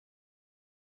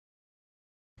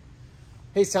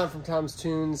Hey, it's Tom from Tom's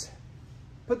Toons.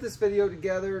 Put this video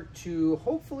together to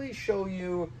hopefully show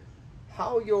you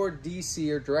how your DC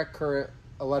or direct current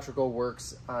electrical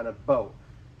works on a boat.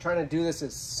 I'm trying to do this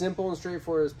as simple and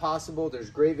straightforward as possible. There's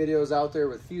great videos out there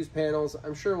with fuse panels.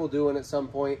 I'm sure we'll do one at some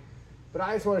point, but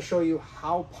I just want to show you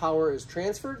how power is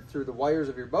transferred through the wires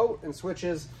of your boat and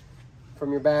switches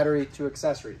from your battery to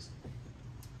accessories.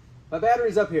 My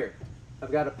battery's up here.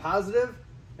 I've got a positive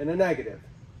and a negative.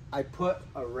 I put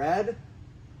a red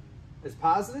is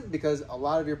positive because a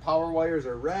lot of your power wires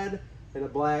are red, and a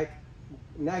black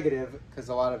negative because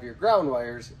a lot of your ground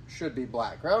wires should be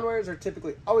black. Ground wires are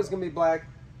typically always going to be black.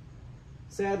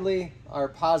 Sadly, our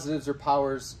positives or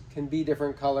powers can be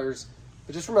different colors,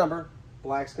 but just remember,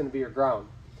 black's going to be your ground.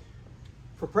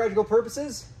 For practical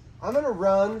purposes, I'm going to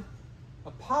run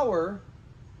a power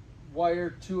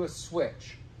wire to a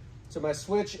switch. So my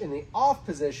switch in the off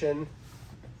position,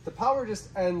 the power just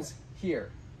ends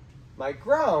here. My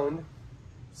ground,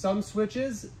 some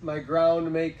switches, my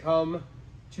ground may come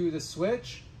to the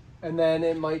switch and then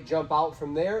it might jump out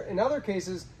from there. In other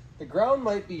cases, the ground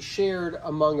might be shared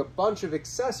among a bunch of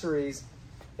accessories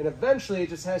and eventually it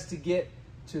just has to get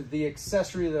to the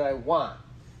accessory that I want.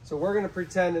 So we're going to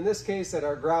pretend in this case that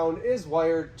our ground is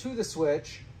wired to the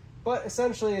switch, but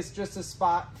essentially it's just a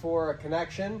spot for a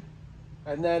connection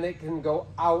and then it can go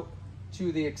out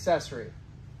to the accessory.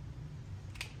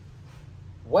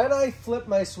 When I flip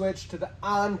my switch to the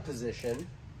on position,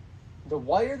 the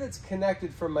wire that's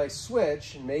connected from my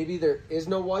switch, and maybe there is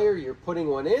no wire, you're putting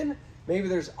one in, maybe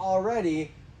there's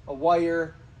already a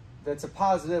wire that's a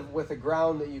positive with a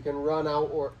ground that you can run out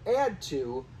or add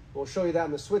to. We'll show you that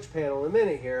in the switch panel in a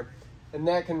minute here, and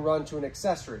that can run to an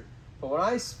accessory. But when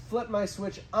I flip my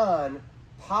switch on,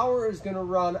 power is going to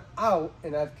run out,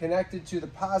 and I've connected to the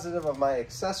positive of my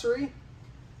accessory.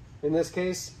 In this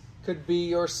case, could be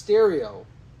your stereo,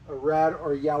 a red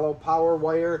or yellow power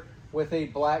wire with a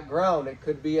black ground. It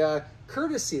could be a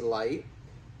courtesy light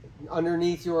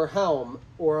underneath your helm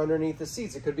or underneath the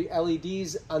seats. It could be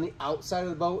LEDs on the outside of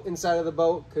the boat, inside of the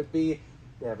boat. Could be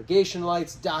navigation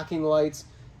lights, docking lights.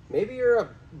 Maybe you're a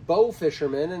bow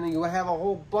fisherman and you have a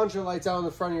whole bunch of lights out on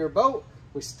the front of your boat.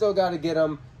 We still got to get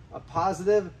them a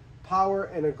positive, power,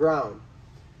 and a ground.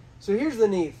 So here's the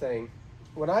neat thing.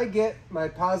 When I get my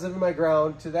positive and my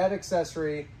ground to that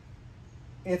accessory,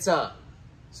 it's on.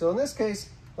 So in this case,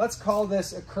 let's call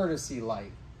this a courtesy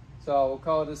light. So we'll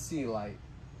call it a C light.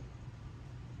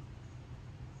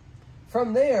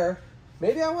 From there,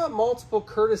 maybe I want multiple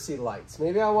courtesy lights.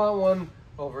 Maybe I want one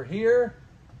over here.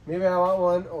 Maybe I want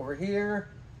one over here.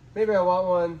 Maybe I want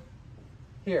one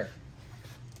here.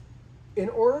 In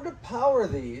order to power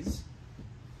these,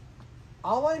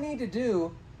 all I need to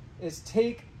do is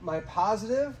take my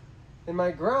positive and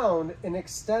my ground and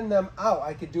extend them out.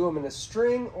 I could do them in a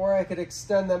string or I could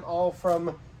extend them all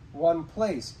from one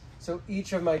place. So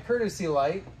each of my courtesy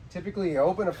light, typically you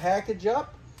open a package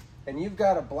up and you've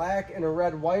got a black and a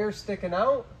red wire sticking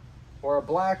out or a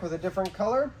black with a different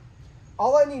color.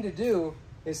 All I need to do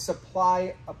is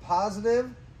supply a positive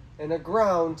and a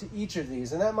ground to each of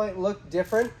these, and that might look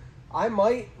different. I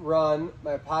might run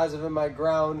my positive and my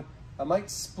ground, I might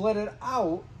split it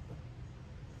out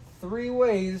 3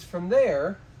 ways from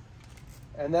there,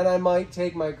 and then I might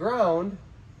take my ground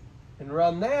and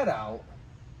run that out.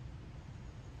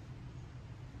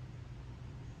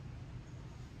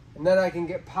 And then I can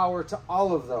get power to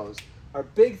all of those. Our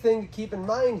big thing to keep in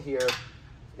mind here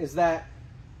is that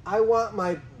I want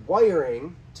my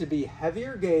wiring to be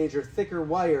heavier gauge or thicker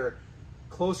wire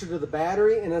closer to the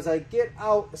battery, and as I get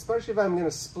out, especially if I'm going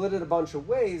to split it a bunch of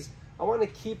ways, I want to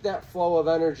keep that flow of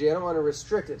energy. I don't want to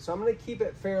restrict it. So I'm going to keep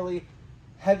it fairly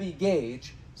heavy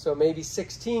gauge. So maybe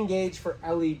 16 gauge for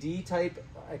LED type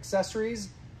accessories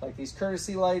like these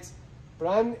courtesy lights.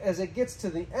 But as it gets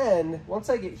to the end, once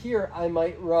I get here, I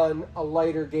might run a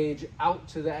lighter gauge out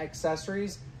to the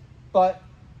accessories. But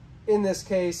in this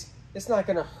case, it's not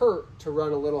going to hurt to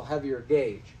run a little heavier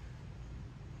gauge.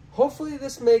 Hopefully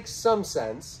this makes some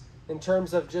sense in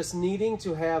terms of just needing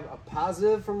to have a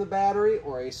positive from the battery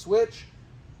or a switch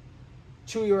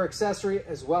to your accessory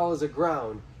as well as a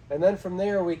ground. And then from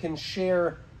there we can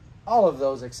share all of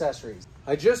those accessories.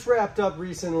 I just wrapped up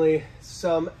recently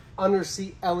some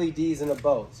underseat LEDs in a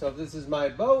boat. So this is my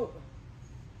boat.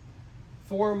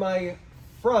 For my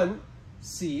front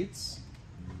seats,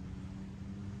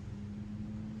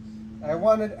 I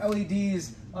wanted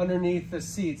LEDs underneath the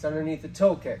seats, underneath the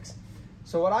toe kicks.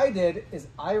 So what I did is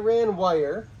I ran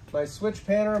wire. My switch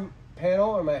panel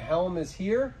or my helm is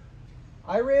here.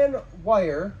 I ran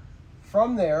wire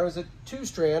from there. It was a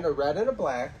 2-strand, a red and a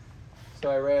black.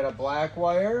 So I ran a black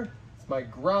wire, it's my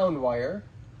ground wire.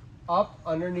 up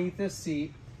underneath this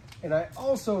seat, and I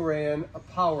also ran a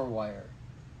power wire.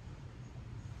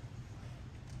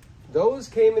 Those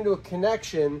came into a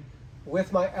connection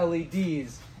with my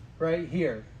LEDs right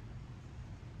here.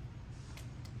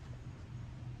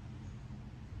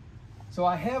 So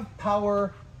I have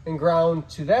power and ground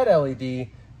to that LED,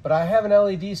 but I have an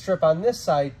LED strip on this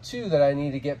side too that I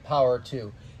need to get power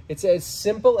to. It's as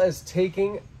simple as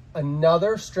taking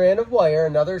another strand of wire,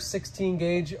 another 16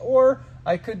 gauge, or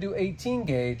I could do 18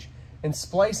 gauge, and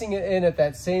splicing it in at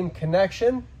that same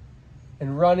connection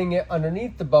and running it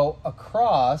underneath the boat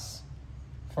across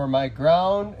for my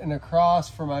ground and across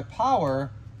for my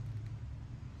power,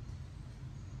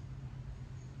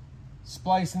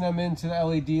 splicing them into the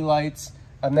LED lights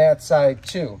on that side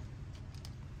too.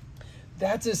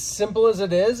 That's as simple as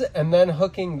it is, and then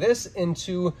hooking this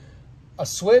into a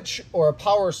switch or a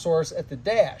power source at the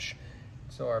dash.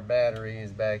 So our battery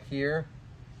is back here.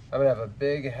 I'm gonna have a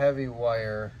big heavy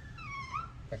wire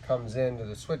that comes into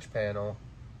the switch panel.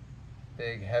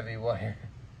 Big heavy wire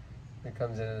that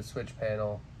comes into the switch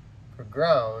panel for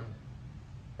ground.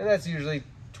 And that's usually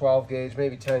 12 gauge,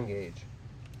 maybe 10 gauge.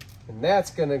 And that's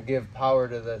gonna give power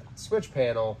to the switch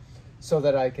panel so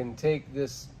that I can take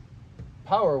this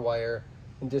power wire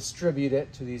and distribute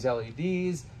it to these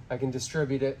LEDs. I can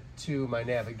distribute it to my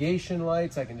navigation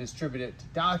lights. I can distribute it to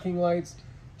docking lights,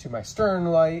 to my stern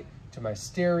light, to my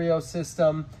stereo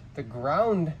system. The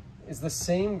ground is the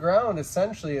same ground,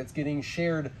 essentially. It's getting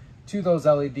shared to those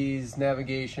LEDs,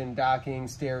 navigation, docking,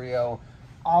 stereo,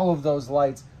 all of those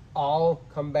lights all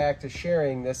come back to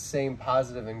sharing this same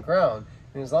positive and ground.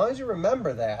 And as long as you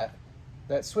remember that,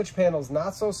 that switch panel is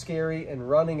not so scary, and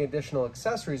running additional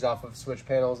accessories off of switch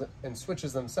panels and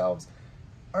switches themselves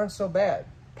aren't so bad.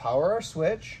 Power our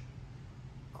switch,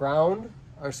 ground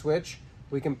our switch,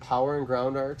 we can power and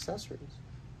ground our accessories.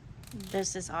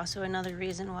 This is also another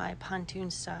reason why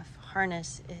Pontoon stuff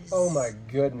harness is oh my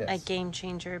goodness, a game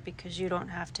changer, because you don't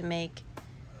have to make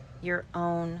your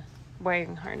own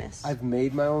wiring harness. I've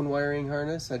made my own wiring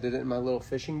harness. I did it in my little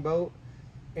fishing boat,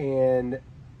 and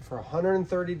for a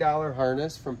 $130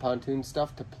 harness from Pontoon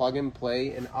Stuff to plug and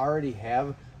play and already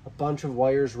have a bunch of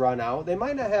wires run out. They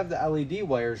might not have the LED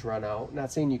wires run out.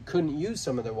 Not saying you couldn't use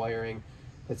some of the wiring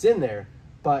that's in there,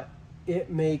 but it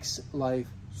makes life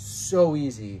so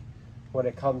easy when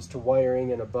it comes to wiring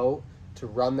in a boat to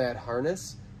run that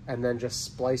harness and then just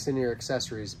splice in your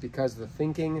accessories, because the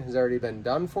thinking has already been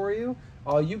done for you.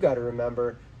 All you got to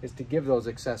remember is to give those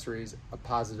accessories a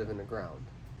positive and a ground.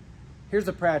 Here's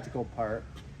the practical part.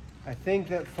 I think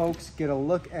that folks get a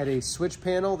look at a switch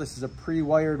panel. This is a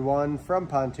pre-wired one from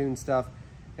Pontoon Stuff,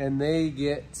 and they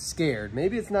get scared.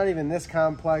 Maybe it's not even this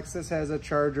complex. This has a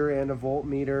charger and a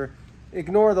voltmeter.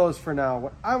 Ignore those for now.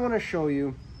 What I want to show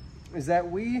you is that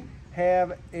we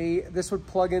have this would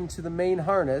plug into the main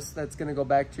harness that's going to go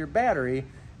back to your battery,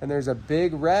 and there's a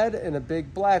big red and a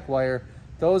big black wire.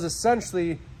 Those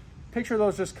essentially, picture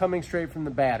those just coming straight from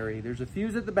the battery. There's a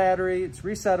fuse at the battery. It's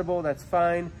resettable. That's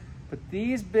fine. But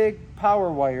these big power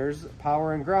wires,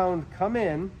 power and ground, come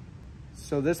in.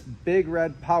 So this big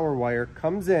red power wire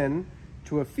comes in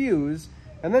to a fuse,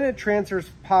 and then it transfers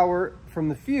power from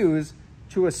the fuse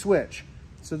to a switch.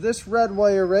 So this red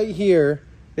wire right here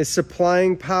is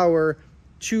supplying power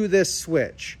to this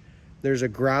switch. There's a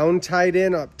ground tied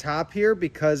in up top here,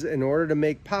 because in order to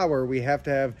make power, we have to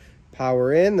have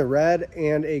power in, the red,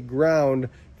 and a ground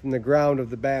from the ground of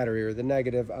the battery, or the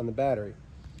negative on the battery.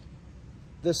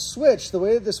 The switch, the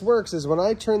way that this works is when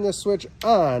I turn this switch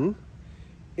on,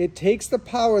 it takes the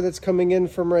power that's coming in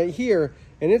from right here,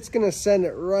 and it's going to send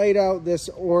it right out this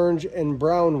orange and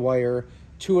brown wire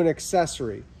to an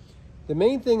accessory. The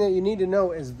main thing that you need to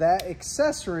know is that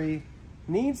accessory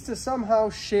needs to somehow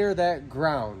share that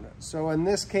ground. So in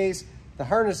this case, the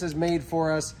harness is made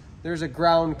for us. There's a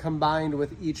ground combined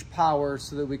with each power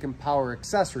so that we can power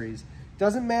accessories.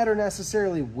 Doesn't matter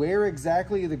necessarily where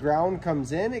exactly the ground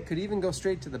comes in. It could even go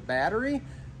straight to the battery.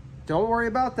 Don't worry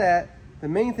about that. The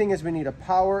main thing is we need a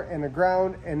power and a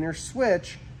ground, and their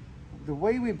switch, the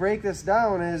way we break this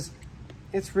down is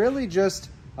it's really just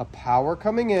a power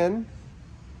coming in,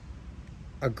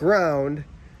 a ground,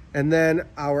 and then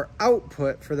our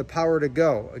output for the power to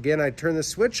go. Again, I turn the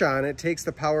switch on, it takes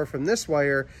the power from this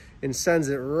wire and sends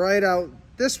it right out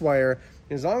this wire.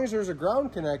 As long as there's a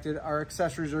ground connected, our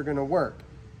accessories are gonna work.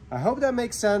 I hope that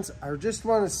makes sense. I just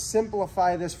wanna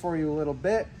simplify this for you a little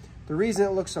bit. The reason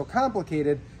it looks so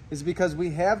complicated is because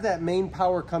we have that main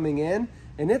power coming in,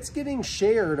 and it's getting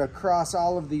shared across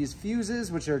all of these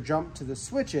fuses, which are jumped to the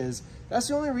switches. That's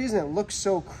the only reason it looks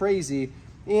so crazy.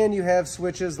 And you have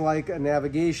switches like a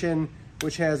navigation,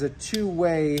 which has a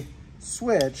two-way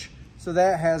switch. So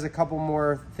that has a couple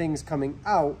more things coming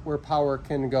out where power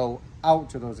can go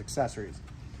out to those accessories.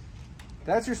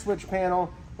 That's your switch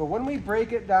panel. But when we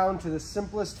break it down to the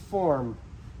simplest form,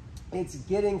 it's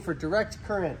getting, for direct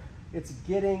current, it's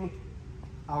getting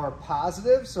our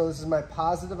positive. So this is my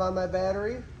positive on my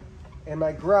battery, and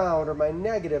my ground or my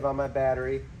negative on my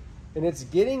battery. And it's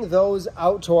getting those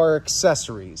out to our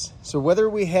accessories. So whether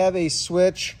we have a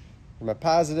switch, my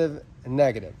positive and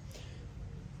negative,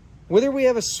 whether we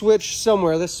have a switch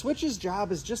somewhere, the switch's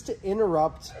job is just to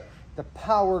interrupt the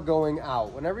power going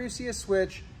out. Whenever you see a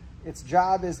switch, its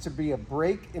job is to be a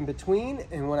break in between.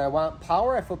 And when I want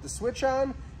power, I flip the switch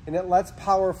on and it lets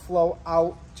power flow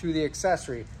out to the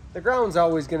accessory. The ground's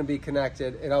always going to be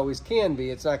connected. It always can be.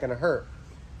 It's not going to hurt.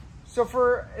 So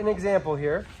for an example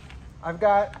here, I've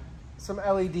got some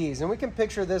LEDs, and we can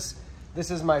picture this.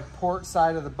 This is my port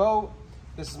side of the boat.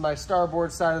 This is my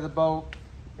starboard side of the boat.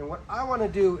 And what I want to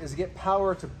do is get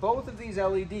power to both of these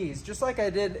LEDs, just like I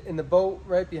did in the boat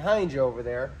right behind you over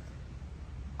there.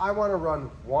 I want to run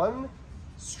one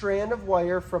strand of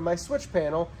wire from my switch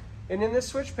panel. And in this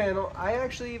switch panel, I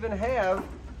actually even have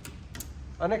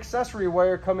an accessory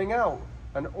wire coming out,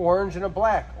 an orange and a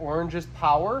black. Orange is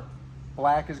power,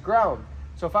 black is ground.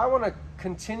 So if I want to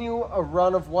continue a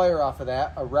run of wire off of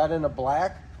that, a red and a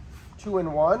black,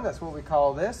 2-in-1, that's what we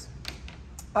call this,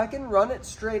 I can run it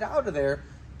straight out of there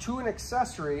to an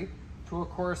accessory to a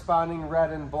corresponding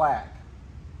red and black.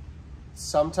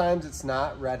 Sometimes it's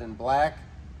not red and black,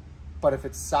 but if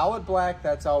it's solid black,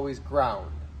 that's always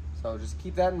ground. So just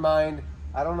keep that in mind.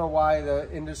 I don't know why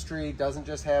the industry doesn't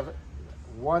just have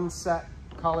one set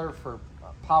color for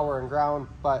power and ground,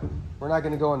 but we're not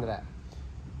going to go into that.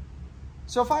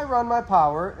 So if I run my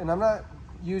power, and I'm not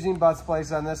using butt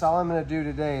splice on this, all I'm going to do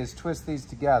today is twist these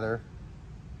together.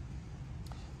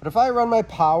 But if I run my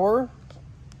power,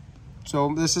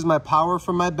 so this is my power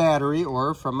from my battery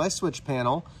or from my switch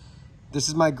panel, this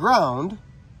is my ground.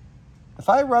 If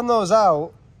I run those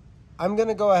out, I'm going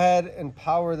to go ahead and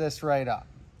power this right up.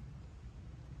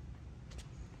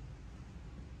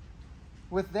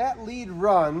 With that lead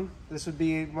run, this would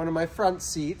be one of my front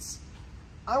seats,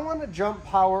 I want to jump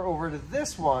power over to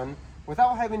this one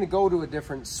without having to go to a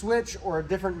different switch or a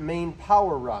different main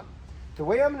power run. The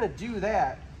way I'm going to do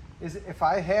that is if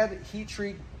I had heat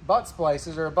treat butt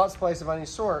splices or a butt splice of any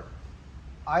sort,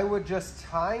 I would just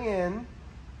tie in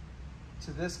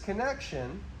to this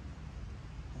connection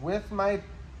with my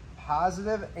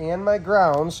positive and my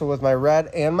ground, so with my red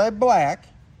and my black.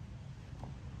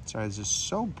 Sorry, it's just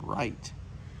so bright.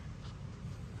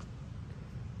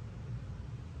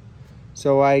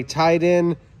 So I tied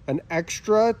in an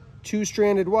extra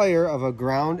 2-stranded wire of a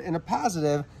ground and a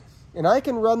positive, and I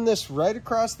can run this right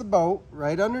across the boat,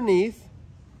 right underneath.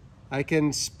 I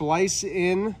can splice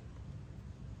in.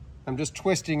 I'm just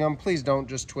twisting them. Please don't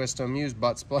just twist them. Use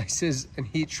butt splices and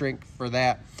heat shrink for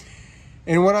that.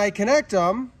 And when I connect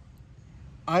them,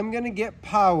 I'm going to get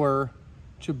power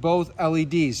to both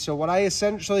LEDs. So what I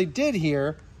essentially did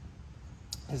here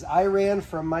is I ran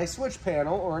from my switch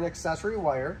panel or an accessory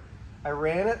wire. I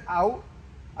ran it out.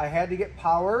 I had to get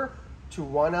power to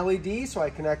one LED, so I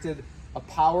connected a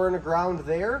power and a ground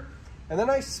there. And then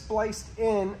I spliced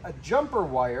in a jumper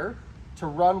wire to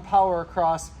run power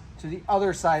across to the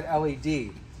other side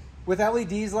LED. With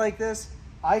LEDs like this,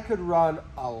 I could run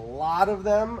a lot of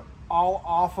them all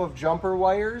off of jumper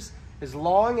wires, as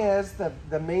long as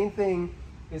the main thing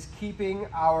is keeping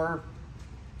our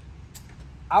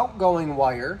outgoing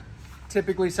wire,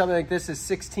 typically something like this is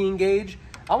 16 gauge.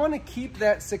 I want to keep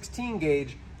that 16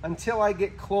 gauge until I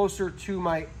get closer to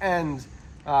my end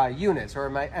units or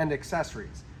my end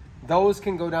accessories. Those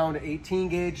can go down to 18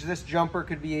 gauge. This jumper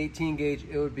could be 18 gauge.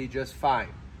 It would be just fine.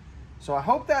 So I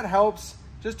hope that helps,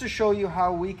 just to show you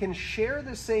how we can share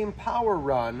the same power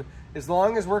run as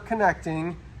long as we're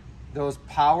connecting those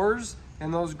powers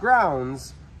and those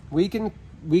grounds. We can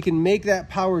make that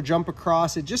power jump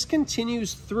across. It just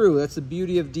continues through. That's the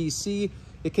beauty of DC.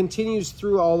 It continues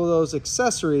through all of those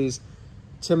accessories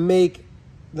to make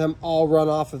them all run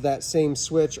off of that same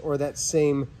switch or that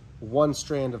same one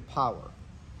strand of power.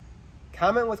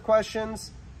 Comment with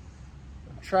questions.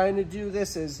 I'm trying to do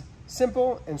this as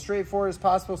simple and straightforward as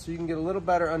possible so you can get a little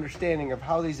better understanding of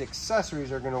how these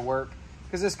accessories are going to work,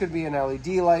 because this could be an LED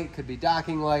light, could be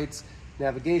docking lights,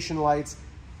 navigation lights,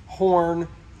 horn.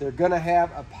 They're going to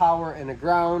have a power and a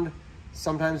ground.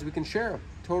 Sometimes we can share them.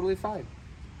 Totally fine.